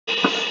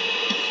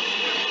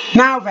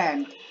Now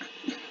then,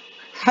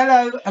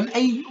 hello and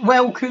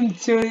welcome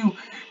to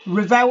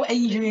Reavill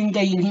Adrian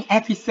Gaming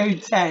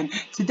episode 10.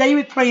 Today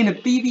we're playing a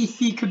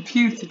BBC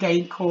computer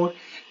game called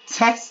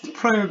Test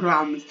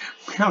Programs.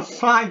 We have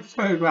 5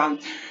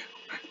 programs: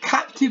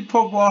 Captain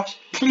Pugwash,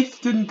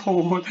 Clifton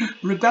Pool,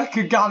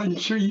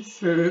 Gallantree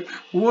Soup,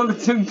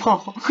 Wollaton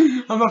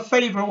and my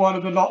favourite one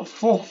of the lot,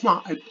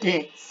 formatted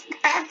disc.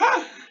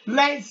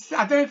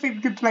 I don't think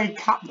we can play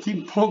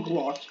Captain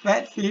Pugwash.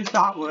 Let's see if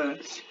that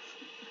works.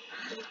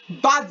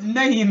 Bad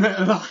name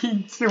at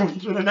line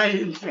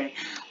 280.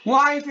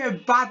 Why is it a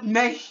bad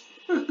name?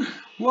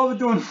 What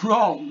have we done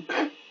wrong?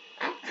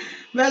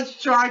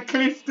 Let's try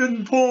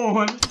Clifton Pool.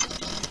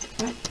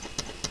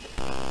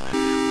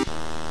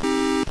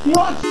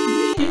 What's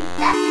this?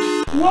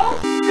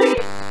 What's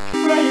this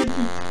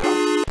crazy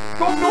stuff?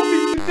 Got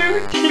nothing to do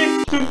with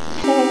Clifton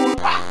Pool.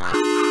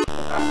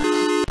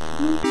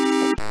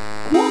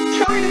 What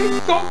kind of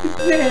stuff is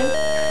this?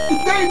 It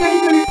don't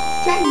make any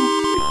sense.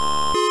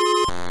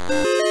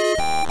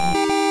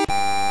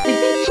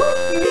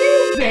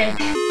 Music!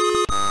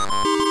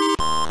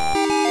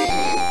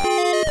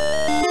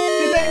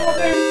 Does anyone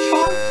know the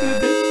title of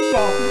this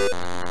song?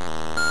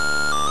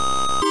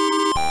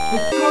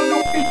 It's got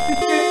nothing to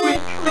do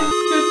with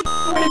Clifton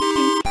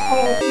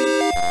Pool.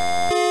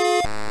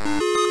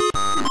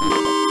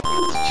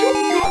 It's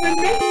just got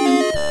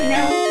anything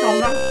else on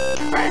that.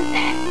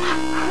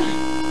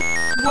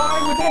 Why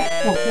would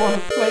anyone want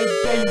to play a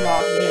game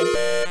like this?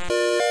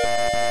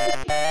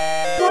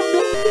 It's got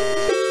nothing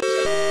to do.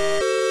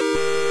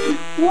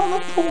 What am I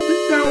putting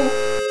myself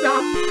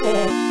down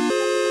for?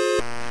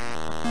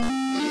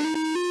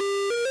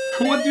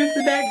 I wonder if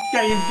the next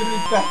game is going to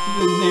be better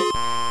than this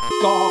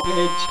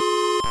garbage.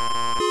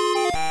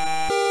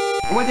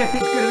 I wonder if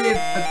it's going to be a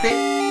bit...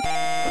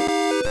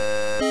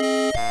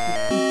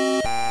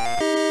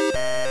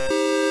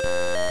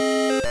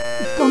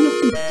 It's got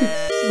nothing to do with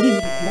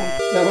swings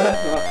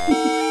whatsoever.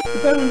 I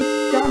don't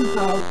understand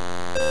how...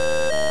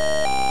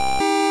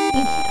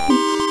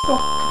 It's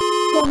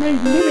got no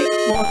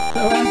lyrics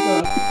whatsoever.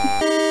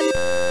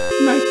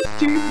 Most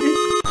stupidest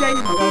game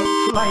I've ever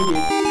played.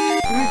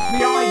 Who's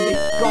behind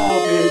this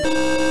garbage?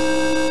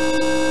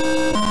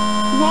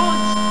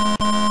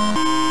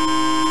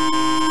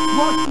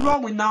 What's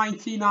wrong with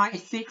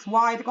 1996?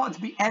 Why has it got to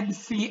be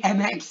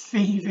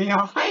MCMXCVI?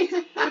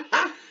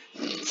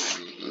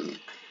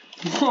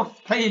 What's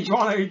page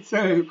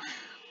 102?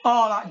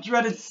 Oh, that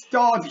dreaded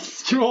Star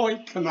Destroy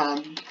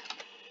command.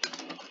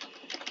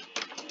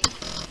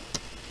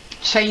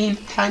 Chain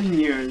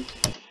tenure.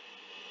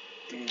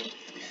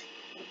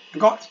 I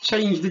got to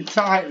change the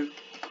title.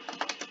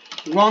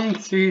 1,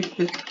 2,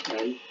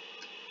 50.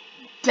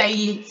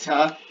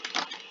 Data.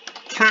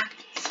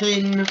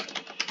 Captain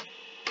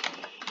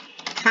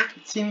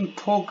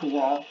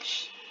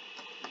Pugwash.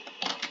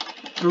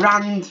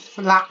 Brand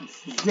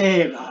flats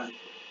 0.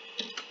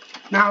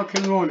 Now I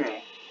can run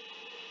it.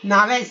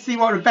 Now let's see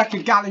what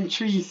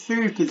Gallantree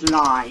Soup is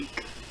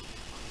like.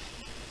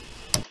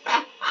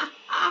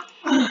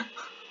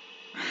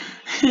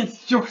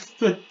 It's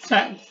just a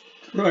test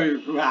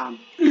program.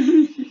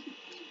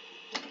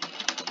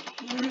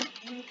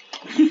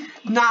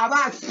 Now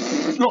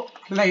that's not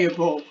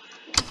playable.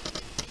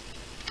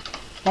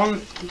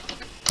 On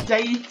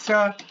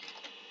data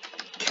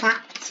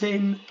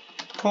Captain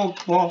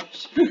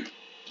Pugwash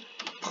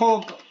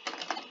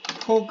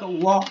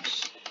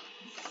Pugwash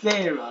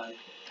 0.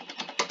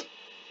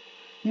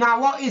 Now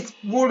what is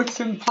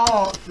Wollaton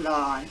Park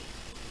like?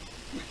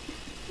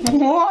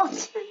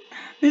 What?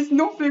 There's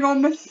nothing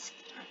on this.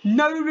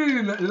 No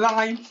room at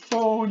line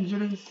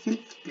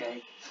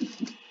 450.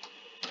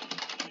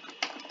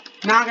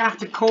 Now I'm going to have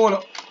to call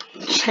up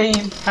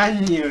chain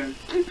tenure.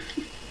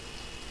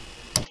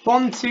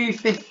 1, 2,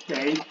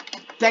 50.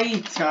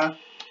 Data.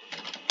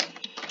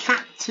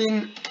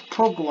 Captain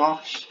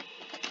Pugwash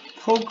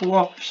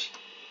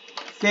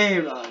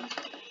 0.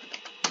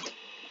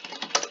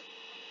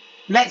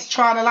 Let's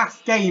try the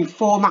last game,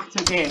 format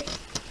of it.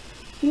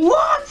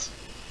 What?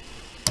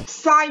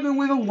 Simon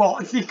with a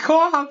what? You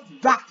can't have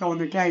that on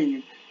the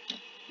game.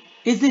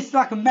 Is this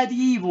like a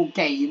medieval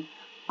game?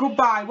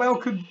 Goodbye,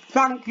 welcome,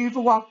 thank you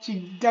for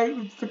watching.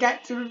 Don't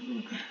forget to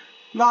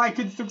like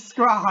and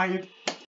subscribe.